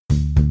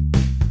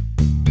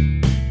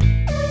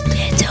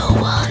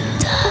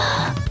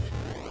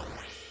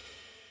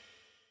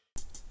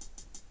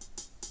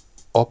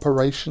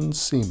Operation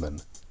Seaman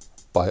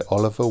by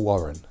Oliver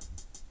Warren.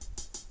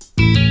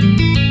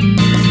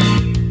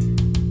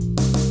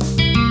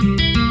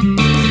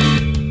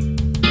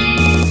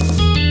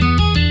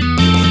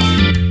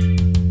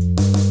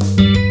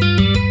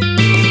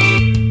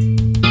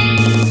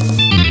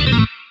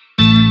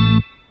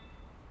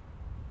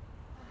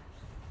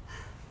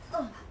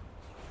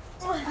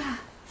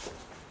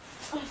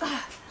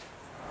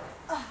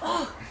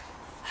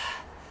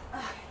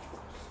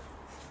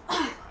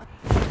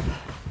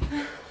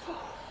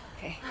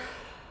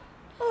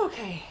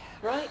 Okay,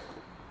 right?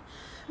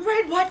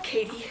 Right what,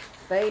 Katie?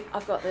 Babe,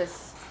 I've got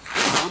this.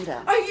 Calm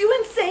down. Are you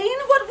insane?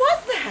 What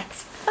was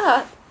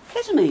that?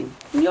 Ketamine,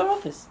 in your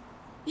office.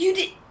 You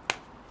did...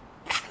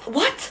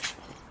 What?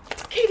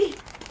 Katie,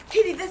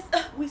 this...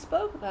 We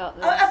spoke about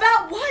this.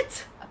 About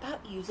what?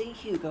 About using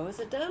Hugo as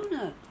a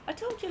donor. I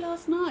told you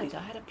last night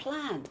I had a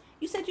plan.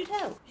 You said you'd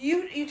help.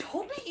 You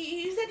told me?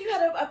 You said you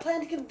had a plan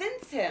to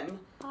convince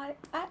him. I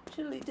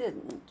actually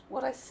didn't.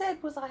 What I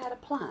said was I had a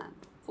plan.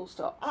 Full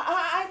stop.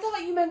 I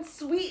thought you meant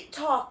sweet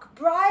talk,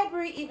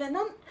 bribery even,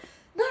 not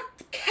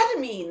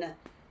ketamine.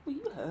 Well,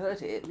 you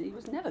heard it. He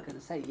was never going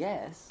to say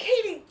yes.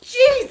 Katie,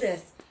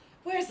 Jesus!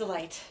 Where's the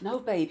light? No,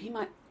 babe, he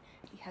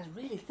has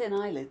really thin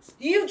eyelids.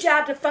 You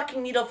jabbed a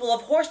fucking needle full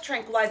of horse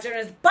tranquilizer in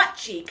his butt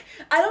cheek.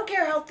 I don't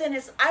care how thin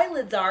his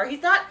eyelids are.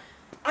 He's not...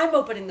 I'm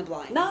opening the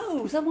blinds.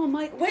 No, someone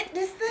might...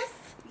 Witness this?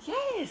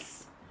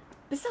 Yes.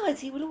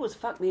 Besides, he would always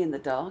fuck me in the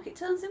dark. It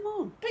turns him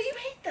on. But you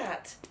hate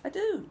that. I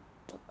do.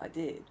 Well, I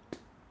did.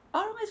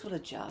 Our eyes will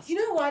adjust. You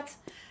know what?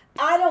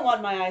 I don't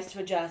want my eyes to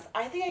adjust.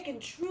 I think I can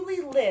truly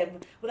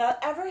live without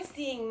ever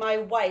seeing my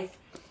wife,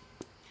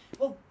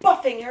 well,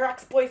 buffing her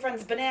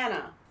ex-boyfriend's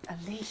banana.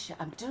 Alicia,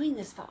 I'm doing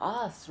this for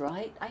us,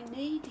 right? I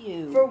need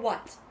you. For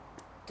what?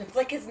 To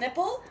flick his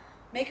nipple?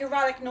 Make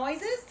erotic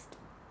noises?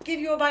 Give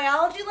you a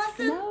biology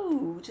lesson?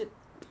 No,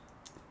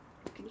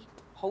 Can you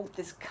hold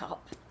this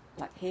cup?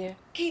 Like here?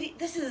 Katie,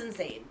 this is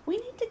insane. We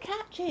need to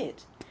catch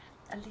it.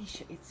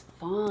 Alicia, it's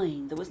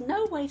fine. There was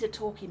no way to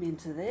talk him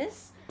into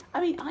this.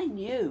 I mean, I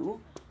knew.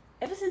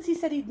 Ever since he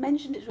said he'd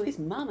mentioned it to his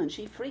mum and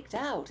she freaked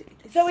out.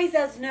 So he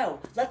says no.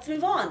 Let's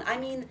move on. I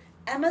mean,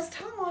 Emma's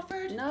Tom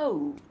offered.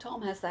 No,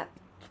 Tom has that,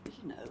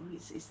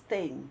 his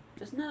thing.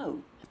 Just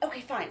no.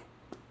 Okay, fine.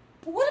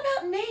 What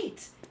about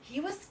Nate? He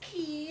was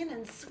keen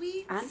and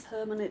sweet. And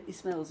permanently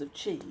smells of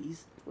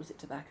cheese. Or is it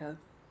tobacco?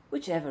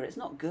 Whichever, it's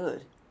not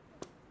good.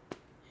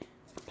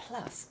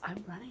 Plus,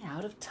 I'm running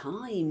out of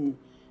time.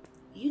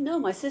 You know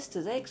my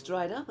sister's eggs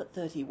dried up at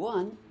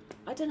 31.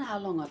 I don't know how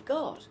long I've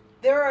got.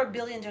 There are 1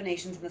 billion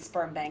donations in the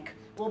sperm bank.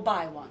 We'll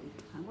buy one.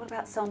 And what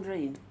about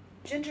Sandrine?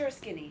 Ginger or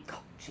skinny?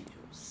 God, ginger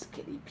or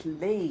skinny,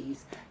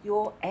 please.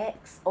 Your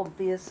ex,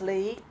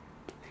 obviously.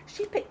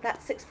 She picked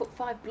that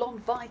 6'5"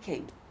 blonde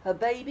Viking. Her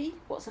baby,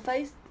 what's her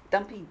face?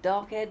 Dumpy,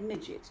 dark-haired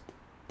midget.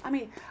 I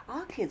mean,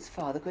 our kid's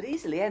father could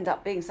easily end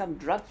up being some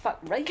drug-fuck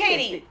rapist.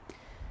 Katie!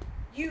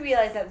 You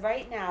realize that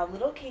right now,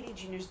 little Katie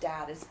Jr.'s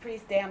dad is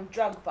pretty damn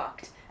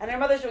drug-fucked, and her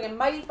mother's doing a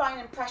mighty fine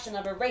impression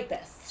of a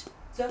rapist.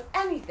 So if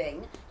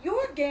anything,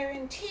 you're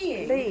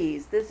guaranteeing...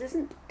 Please, this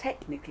isn't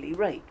technically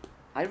rape.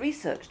 I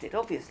researched it,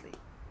 obviously.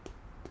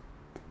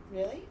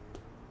 Really?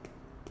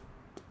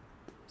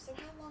 So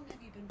how long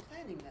have you been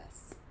planning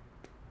this?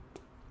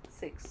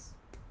 6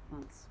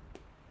 months.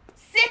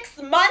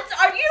 6 months?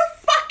 Are you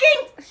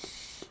fucking...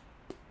 Shh.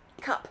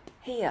 Cup,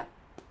 here.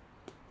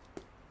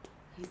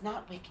 He's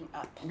not waking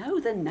up. No,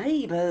 the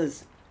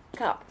neighbours.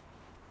 Cup.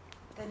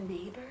 The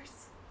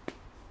neighbors?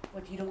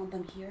 What, you don't want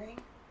them hearing?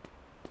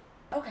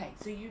 Okay,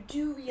 so you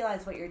do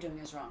realize what you're doing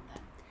is wrong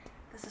then.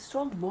 There's a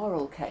strong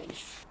moral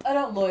case. Oh,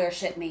 don't lawyer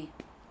shit me.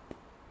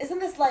 Isn't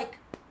this like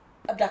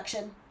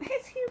abduction?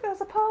 It's Hugo's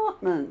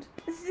apartment.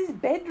 This is his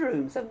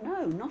bedroom, so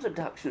no, not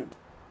abduction.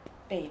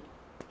 Babe,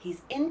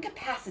 he's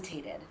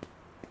incapacitated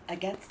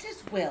against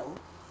his will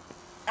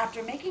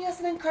after making us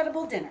an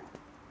incredible dinner.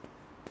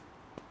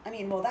 I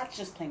mean, well, that's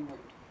just plain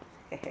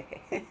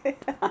rude.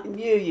 I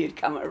knew you'd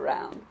come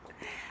around.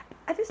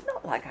 And it's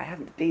not like I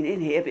haven't been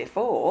in here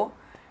before,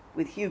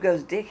 with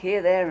Hugo's dick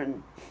here, there,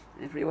 and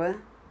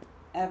everywhere.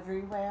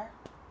 Everywhere?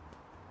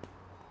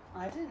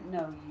 I didn't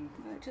know you...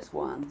 No, just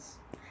once.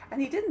 And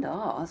he didn't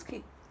ask.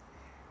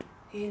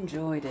 He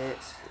enjoyed it.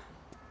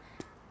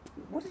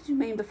 What did you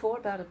mean before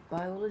about a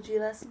biology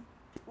lesson?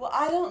 Well,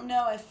 I don't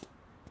know if,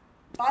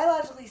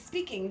 biologically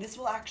speaking, this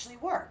will actually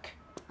work.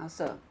 How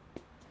so?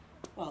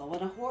 Well,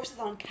 when a horse is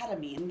on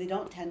ketamine, they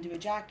don't tend to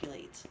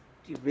ejaculate.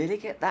 Do you really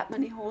get that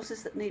many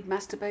horses that need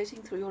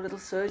masturbating through your little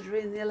surgery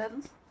in the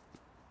 11th?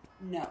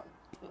 No.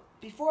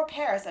 Before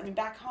Paris,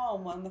 back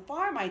home on the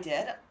farm I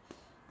did.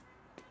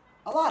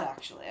 A lot,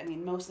 actually.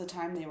 Most of the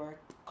time they were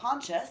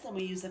conscious, and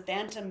we used the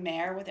phantom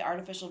mare with the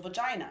artificial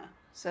vagina.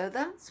 So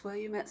that's where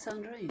you met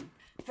Sandrine.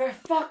 For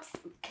fuck's...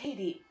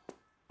 Katie.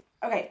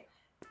 Okay.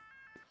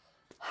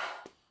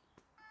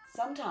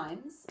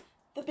 Sometimes...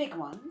 the big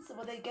ones,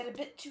 well, they'd get a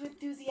bit too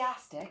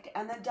enthusiastic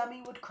and the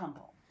dummy would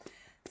crumple.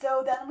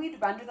 So then we'd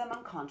render them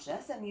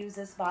unconscious and use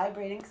this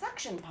vibrating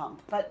suction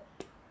pump. But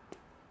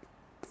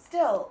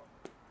still,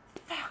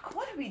 fuck, Look,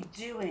 what are we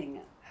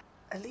doing?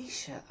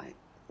 Alicia,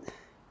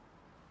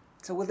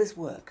 So will this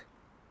work?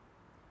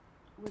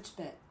 Which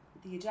bit?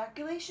 The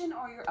ejaculation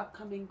or your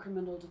upcoming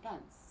criminal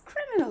defense?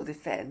 Criminal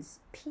defense?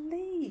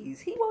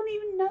 Please, he won't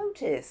even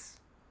notice.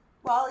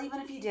 Well, even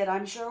if he did,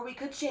 I'm sure we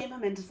could shame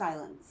him into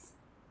silence.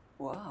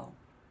 Wow.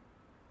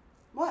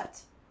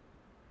 What?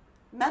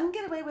 Men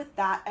get away with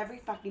that every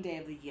fucking day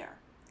of the year.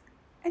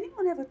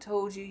 Anyone ever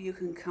told you you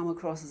can come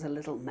across as a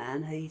little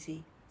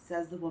man-hatey?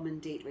 Says the woman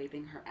date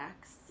raping her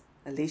ex.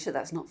 Alicia,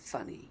 that's not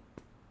funny.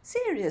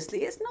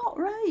 Seriously, it's not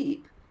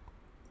rape.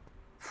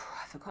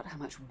 I forgot how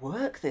much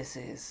work this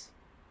is.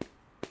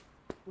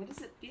 What does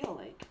it feel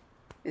like?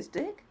 His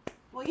dick?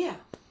 Well, yeah.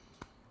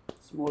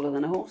 Smaller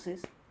than a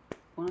horse's.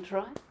 Want to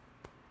try?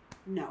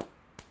 No.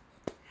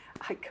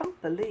 I can't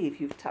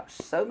believe you've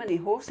touched so many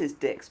horses'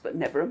 dicks, but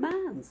never a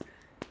man's.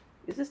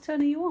 Is this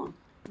turning you on?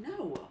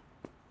 No.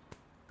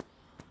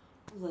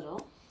 A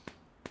little.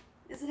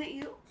 Isn't it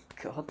you?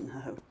 God,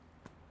 no.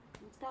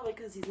 It's probably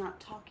because he's not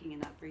talking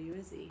enough for you,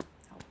 is he?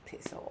 Oh,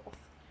 piss off.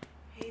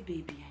 Hey,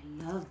 baby,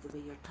 I love the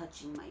way you're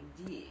touching my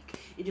dick.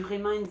 It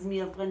reminds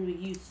me of when we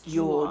used to...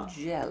 You're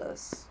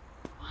jealous.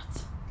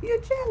 What?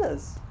 You're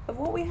jealous of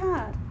what we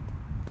had.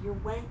 You're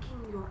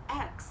wanking your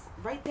ex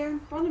right there in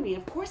front of me.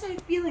 Of course I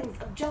have feelings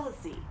of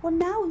jealousy. Well,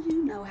 now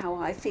you know how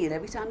I feel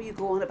every time you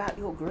go on about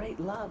your great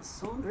love,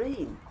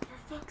 Sandrine.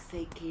 For fuck's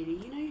sake, Katie,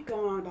 you know you're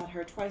going on about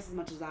her twice as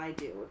much as I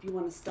do, if you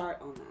want to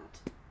start on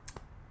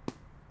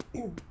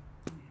that.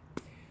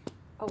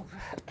 Oh,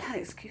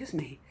 excuse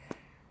me.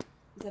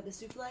 Is that the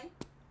souffle?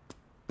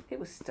 It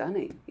was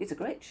stunning. He's a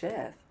great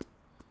chef.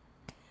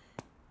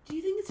 Do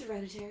you think it's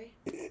hereditary?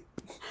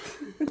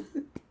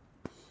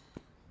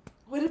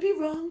 Would it be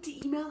wrong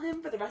to email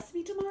him for the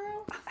recipe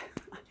tomorrow?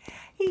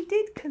 He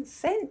did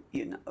consent,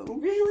 you know.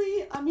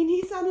 Really? I mean,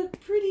 he sounded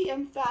pretty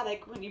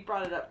emphatic when you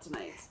brought it up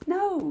tonight.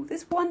 No,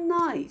 this one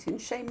night in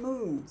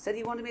Shamoon said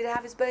he wanted me to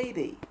have his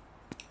baby.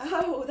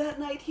 Oh, that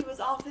night he was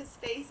off his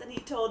face and he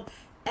told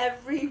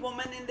every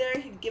woman in there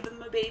he'd give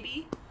them a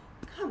baby?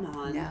 Come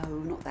on. No,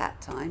 not that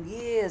time.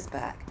 Years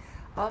back.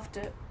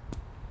 After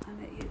I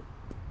met you.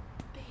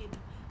 Babe,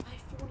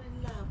 I've fallen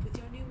in love with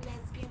your new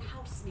lesbian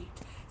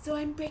housemate, so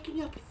I'm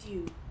breaking up with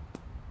you.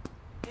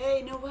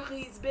 Hey, no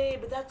worries,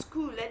 babe. That's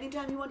cool.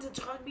 Anytime you want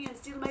to drug me and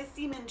steal my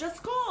semen,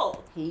 just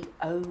call. He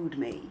owed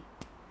me.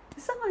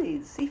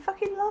 Besides, he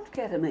fucking loved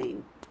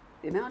ketamine.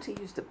 The amount he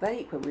used to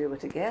bake when we were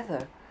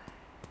together.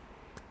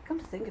 Come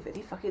to think of it,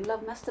 he fucking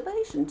loved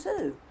masturbation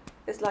too.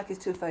 It's like his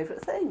two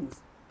favourite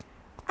things.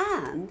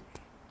 And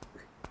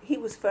he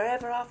was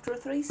forever after a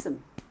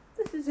threesome.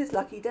 This is his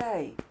lucky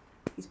day.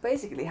 He's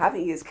basically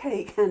having his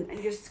cake and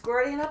you're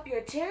squirting up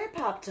your cherry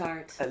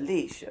Pop-Tart.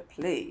 Alicia,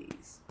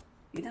 please.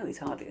 You know he's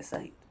hardly a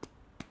saint.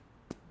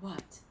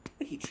 What?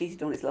 He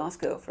cheated on his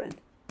last girlfriend.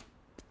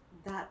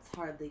 That's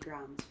hardly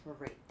grounds for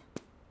rape.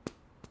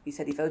 He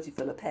said he voted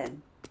for Le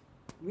Pen.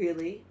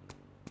 Really?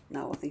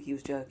 No, I think he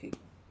was joking.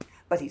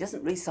 But he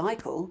doesn't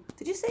recycle.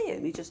 Did you see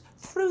him? He just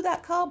threw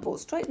that cardboard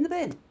straight in the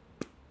bin.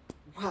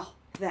 Well,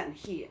 then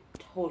he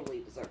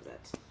totally deserves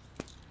it.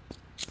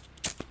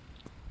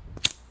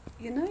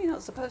 You know you're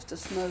not supposed to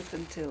smoke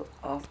until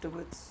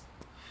afterwards.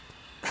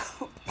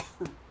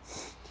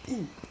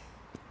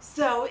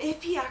 So,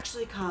 if he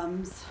actually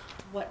comes,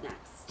 what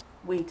next?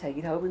 We take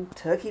it home and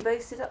turkey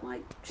baste it up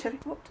like cherry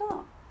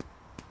Pop-Tart.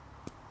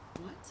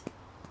 What?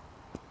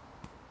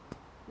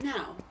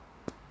 Now?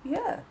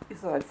 Yeah, you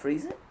thought I'd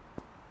freeze it?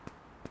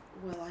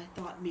 Well, I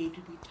thought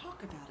maybe we'd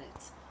talk about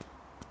it.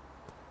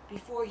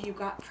 Before you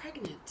got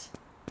pregnant.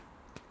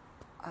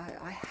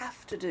 I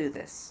have to do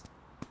this.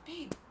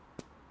 Babe,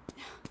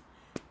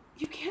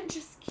 you can't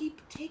just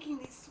keep taking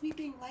these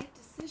sweeping life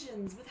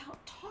decisions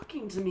without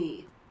talking to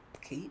me.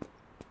 Keep?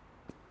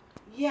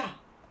 Yeah.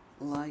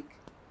 Like?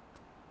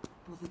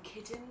 Well, the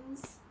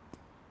kittens,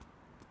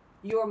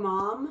 your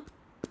mom,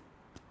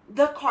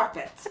 the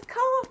carpets. The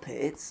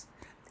carpets?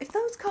 If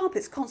those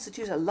carpets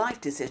constitute a life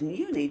decision,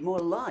 you need more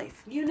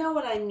life. You know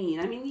what I mean.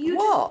 I mean, you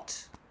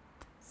What?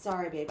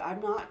 Sorry, babe.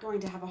 I'm not going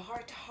to have a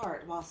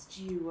heart-to-heart whilst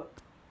you,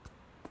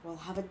 well,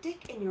 have a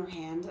dick in your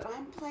hand and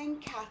I'm playing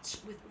catch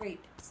with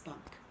rape spunk.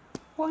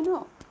 Why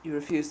not? You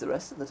refuse the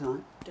rest of the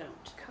time.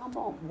 Don't. Come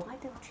on, why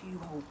don't you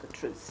hold the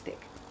truth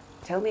stick?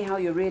 Tell me how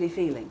you're really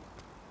feeling.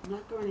 I'm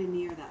not going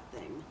near that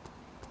thing.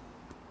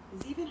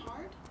 Is it even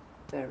hard?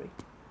 Very.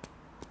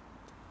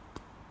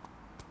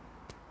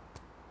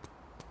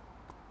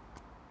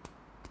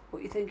 What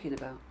are you thinking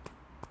about?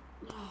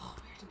 Oh,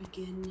 where to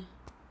begin?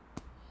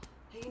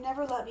 You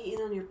never let me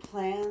in on your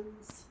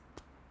plans.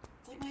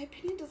 It's like my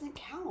opinion doesn't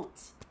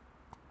count.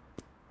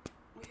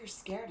 Or you're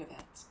scared of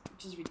it,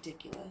 which is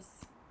ridiculous.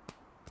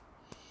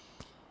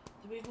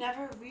 We've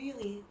never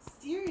really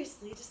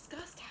seriously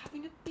discussed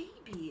having a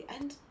baby,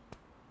 and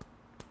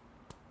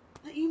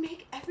that you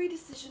make every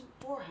decision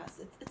for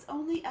us. It's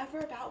only ever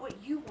about what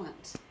you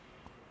want.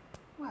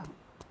 Well,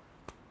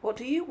 what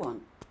do you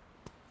want?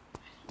 I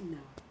don't know.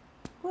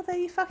 Well, there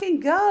you fucking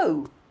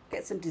go.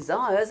 Get some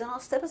desires and I'll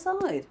step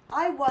aside.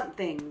 I want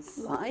things.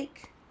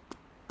 Like?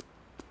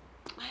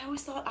 I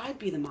always thought I'd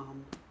be the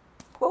mom.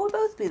 Well, we'll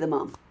both be the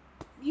mum.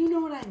 You know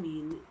what I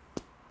mean.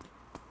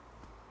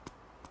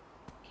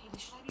 Katie,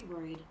 should I be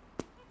worried?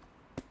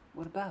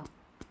 What about?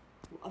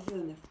 Well, other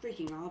than the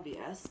freaking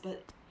obvious,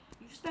 but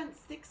you've spent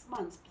 6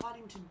 months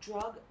plotting to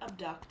drug,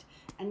 abduct,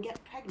 and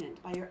get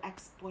pregnant by your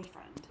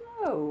ex-boyfriend.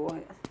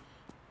 No,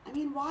 I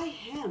mean, why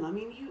him? I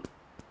mean, you...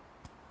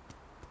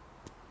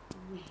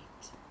 Wait.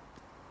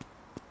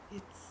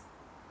 It's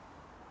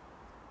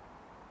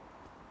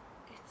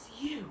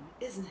you,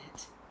 isn't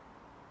it?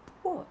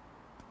 What?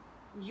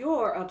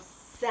 You're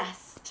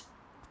obsessed.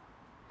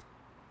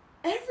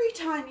 Every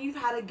time you've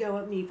had a go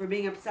at me for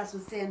being obsessed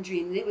with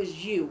Sandrine, and it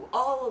was you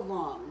all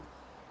along.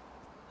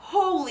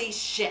 Holy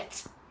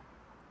shit!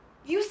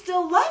 You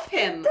still love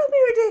him! Don't be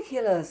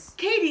ridiculous.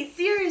 Katie,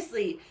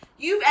 seriously,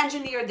 you've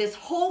engineered this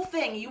whole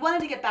thing. You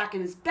wanted to get back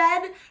in his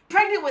bed,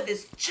 pregnant with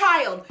his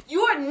child.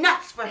 You're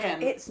nuts for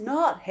him. It's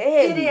not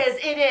him.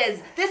 It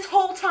is. This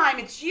whole time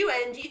it's you,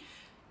 and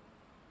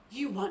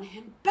you want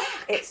him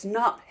back. It's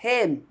not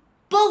him.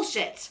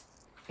 Bullshit.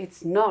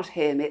 It's not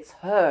him, it's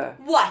her.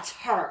 What,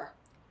 her?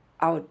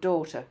 Our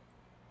daughter.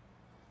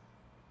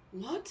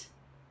 What?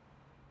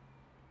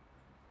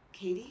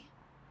 Katie?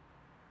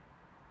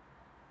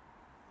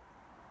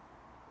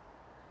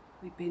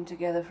 We'd been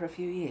together for a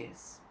few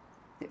years.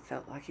 It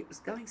felt like it was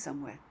going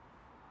somewhere.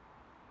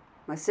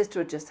 My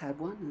sister had just had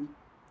one, and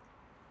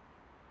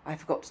I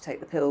forgot to take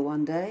the pill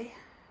one day,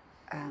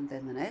 and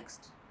then the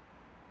next,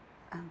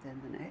 and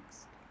then the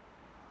next.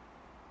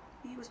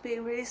 He was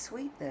being really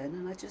sweet then,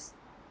 and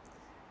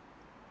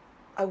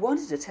I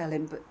wanted to tell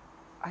him, but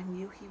I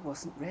knew he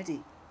wasn't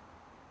ready.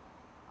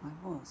 I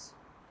was.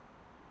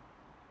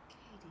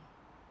 Katie.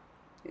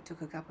 It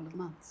took a couple of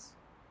months.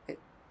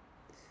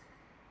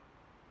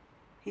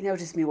 He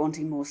noticed me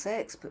wanting more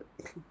sex, but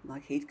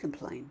like he'd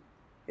complain,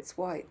 it's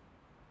white.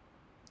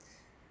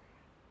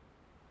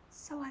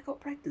 So I got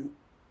pregnant.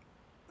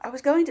 I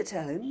was going to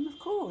tell him, of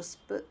course,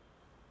 but...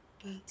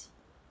 But?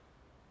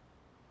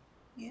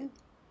 You.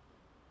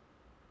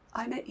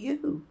 I met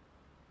you.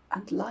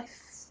 And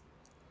life...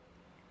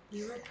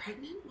 You were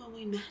pregnant when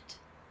we met?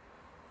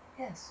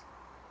 Yes.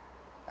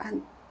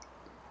 And...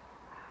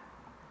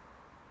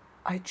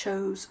 I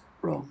chose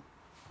wrong.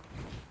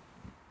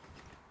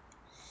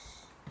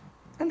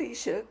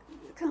 Alicia,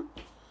 come.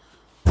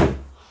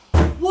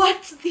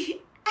 What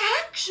the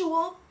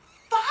actual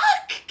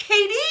fuck,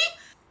 Katie?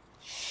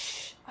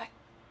 Shh.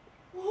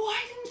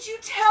 Why didn't you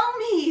tell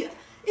me?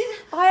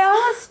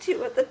 I asked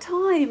you at the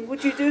time,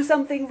 would you do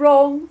something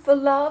wrong for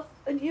love?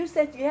 And you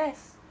said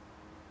yes.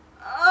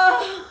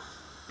 Oh,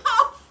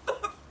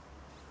 for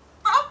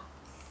fuck's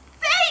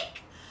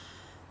sake!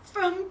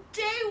 From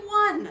day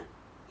one,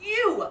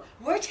 you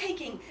were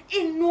taking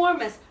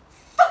enormous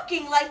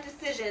fucking life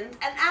decisions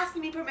and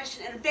asking me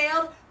permission in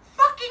veiled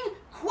fucking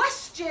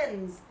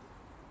questions.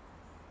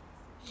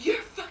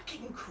 You're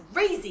fucking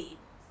crazy.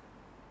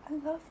 I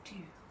loved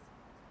you.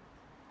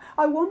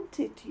 I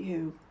wanted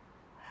you.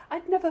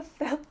 I'd never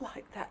felt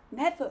like that.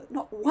 Never.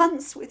 Not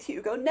once with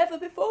Hugo. Never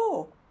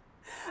before.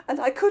 And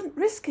I couldn't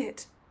risk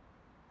it.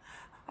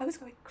 I was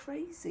going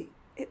crazy.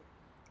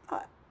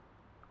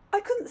 I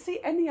couldn't see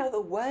any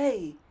other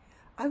way.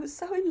 I was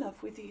so in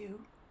love with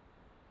you.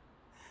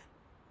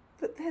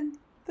 But then,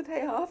 the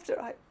day after,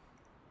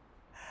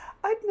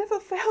 I'd never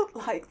felt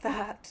like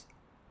that.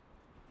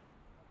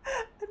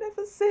 And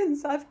ever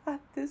since, I've had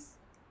this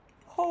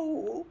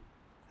hole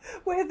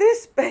where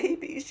this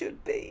baby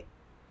should be.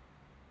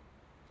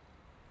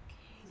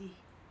 Katie.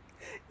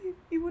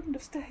 You wouldn't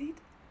have stayed.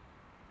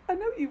 I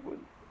know you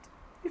wouldn't.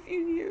 If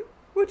you knew,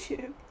 would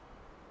you?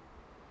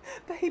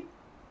 Babe,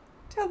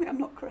 tell me I'm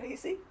not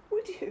crazy,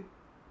 would you?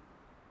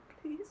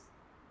 Please?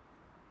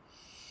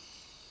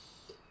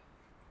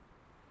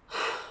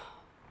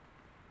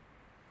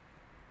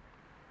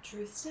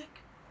 Truth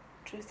stick?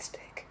 Truth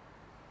stick.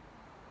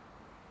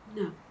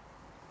 No.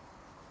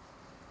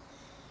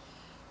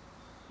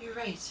 You're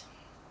right.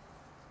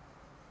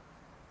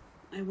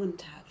 I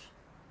wouldn't have.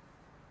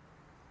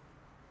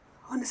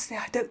 Honestly,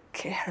 I don't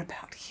care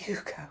about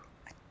Hugo.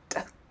 I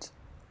don't.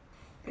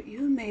 But you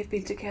and me have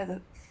been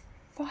together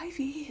 5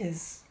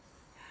 years.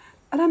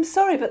 And I'm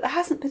sorry, but there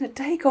hasn't been a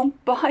day gone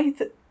by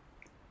that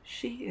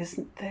she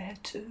isn't there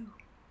too.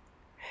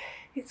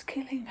 It's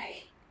killing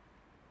me.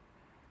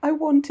 I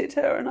wanted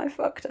her and I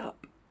fucked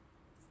up.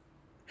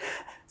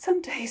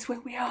 Some days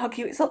when we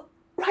argue, it's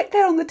right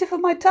there on the tip of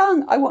my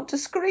tongue. I want to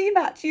scream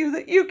at you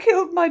that you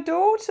killed my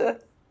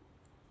daughter.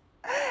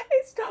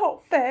 It's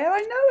not fair.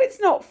 I know it's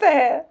not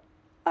fair.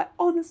 I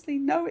honestly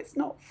know it's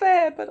not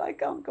fair, but I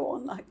can't go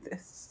on like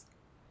this.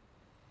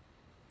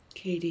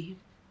 Katie.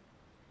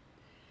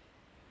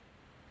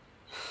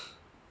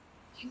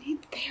 You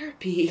need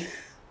therapy.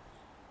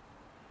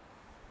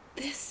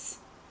 This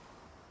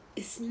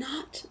is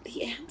not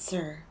the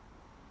answer.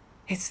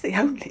 It's the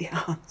only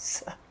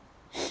answer.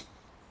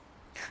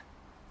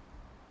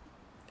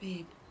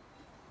 Babe,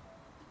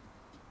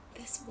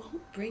 this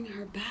won't bring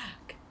her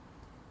back.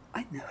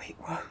 I know it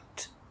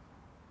won't.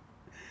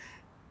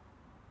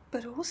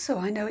 But also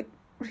I know it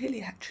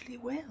really actually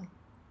will.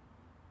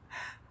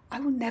 I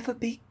will never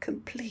be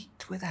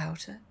complete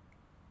without her.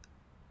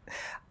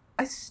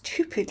 I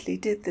stupidly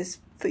did this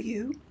for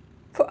you,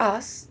 for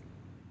us.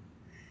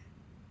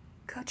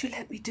 Can't you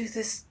let me do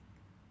this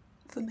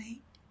for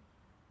me?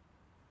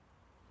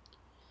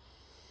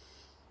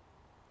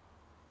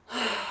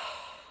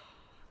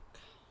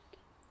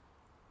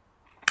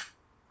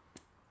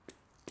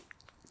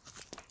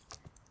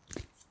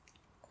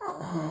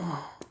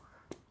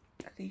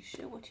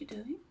 Alicia, what are you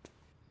doing?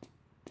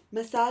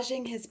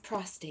 Massaging his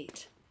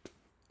prostate.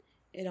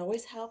 It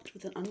always helped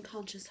with an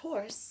unconscious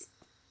horse.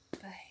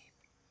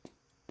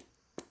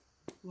 Babe.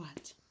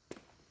 What?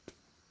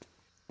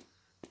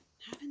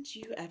 Haven't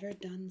you ever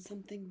done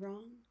something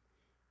wrong?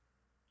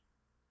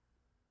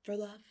 For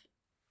love?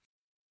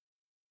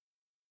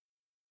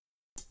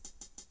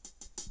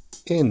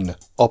 In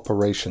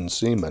Operation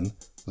Seaman,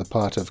 the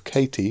part of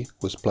Katie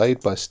was played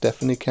by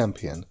Stephanie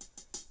Campion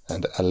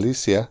and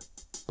Alicia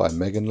by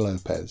Megan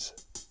Lopez.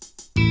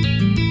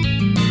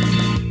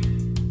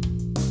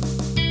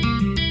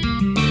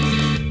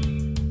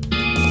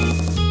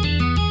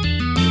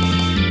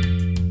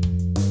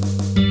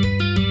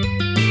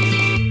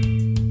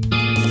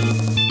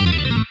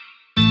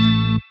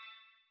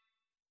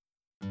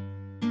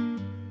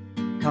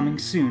 Coming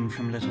soon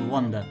from Little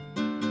Wonder.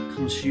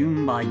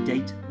 Consume by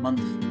date,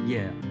 month,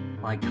 year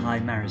by Kai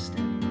Maristed.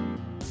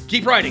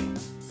 Keep writing.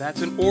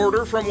 That's an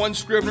order from one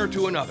scrivener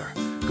to another.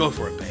 Go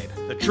for it, babe.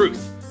 The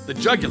truth. The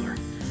jugular.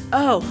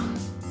 Oh,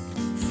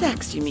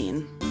 sex, you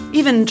mean?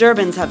 Even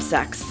Gerbils have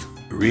sex.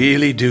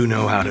 Really do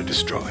know how to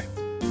destroy.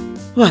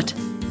 What?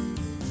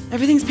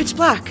 Everything's pitch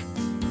black.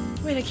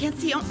 Wait, I can't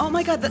see. Oh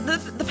my god,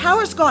 the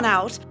power's gone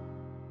out.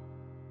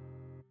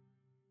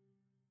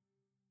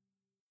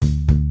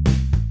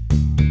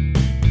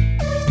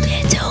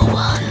 Little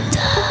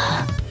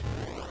Wonder.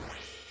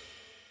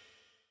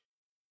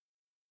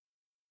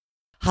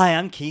 Hi,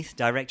 I'm Keith,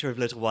 director of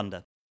Little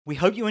Wonder. We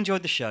hope you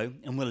enjoyed the show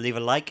and will leave a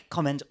like,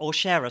 comment, or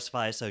share us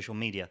via social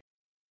media.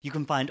 You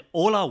can find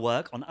all our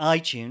work on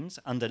iTunes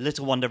under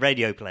Little Wonder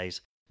Radio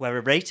Plays, where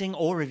a rating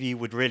or review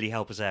would really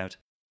help us out.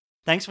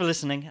 Thanks for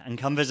listening, and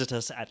come visit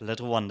us at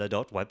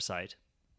littlewonder.website.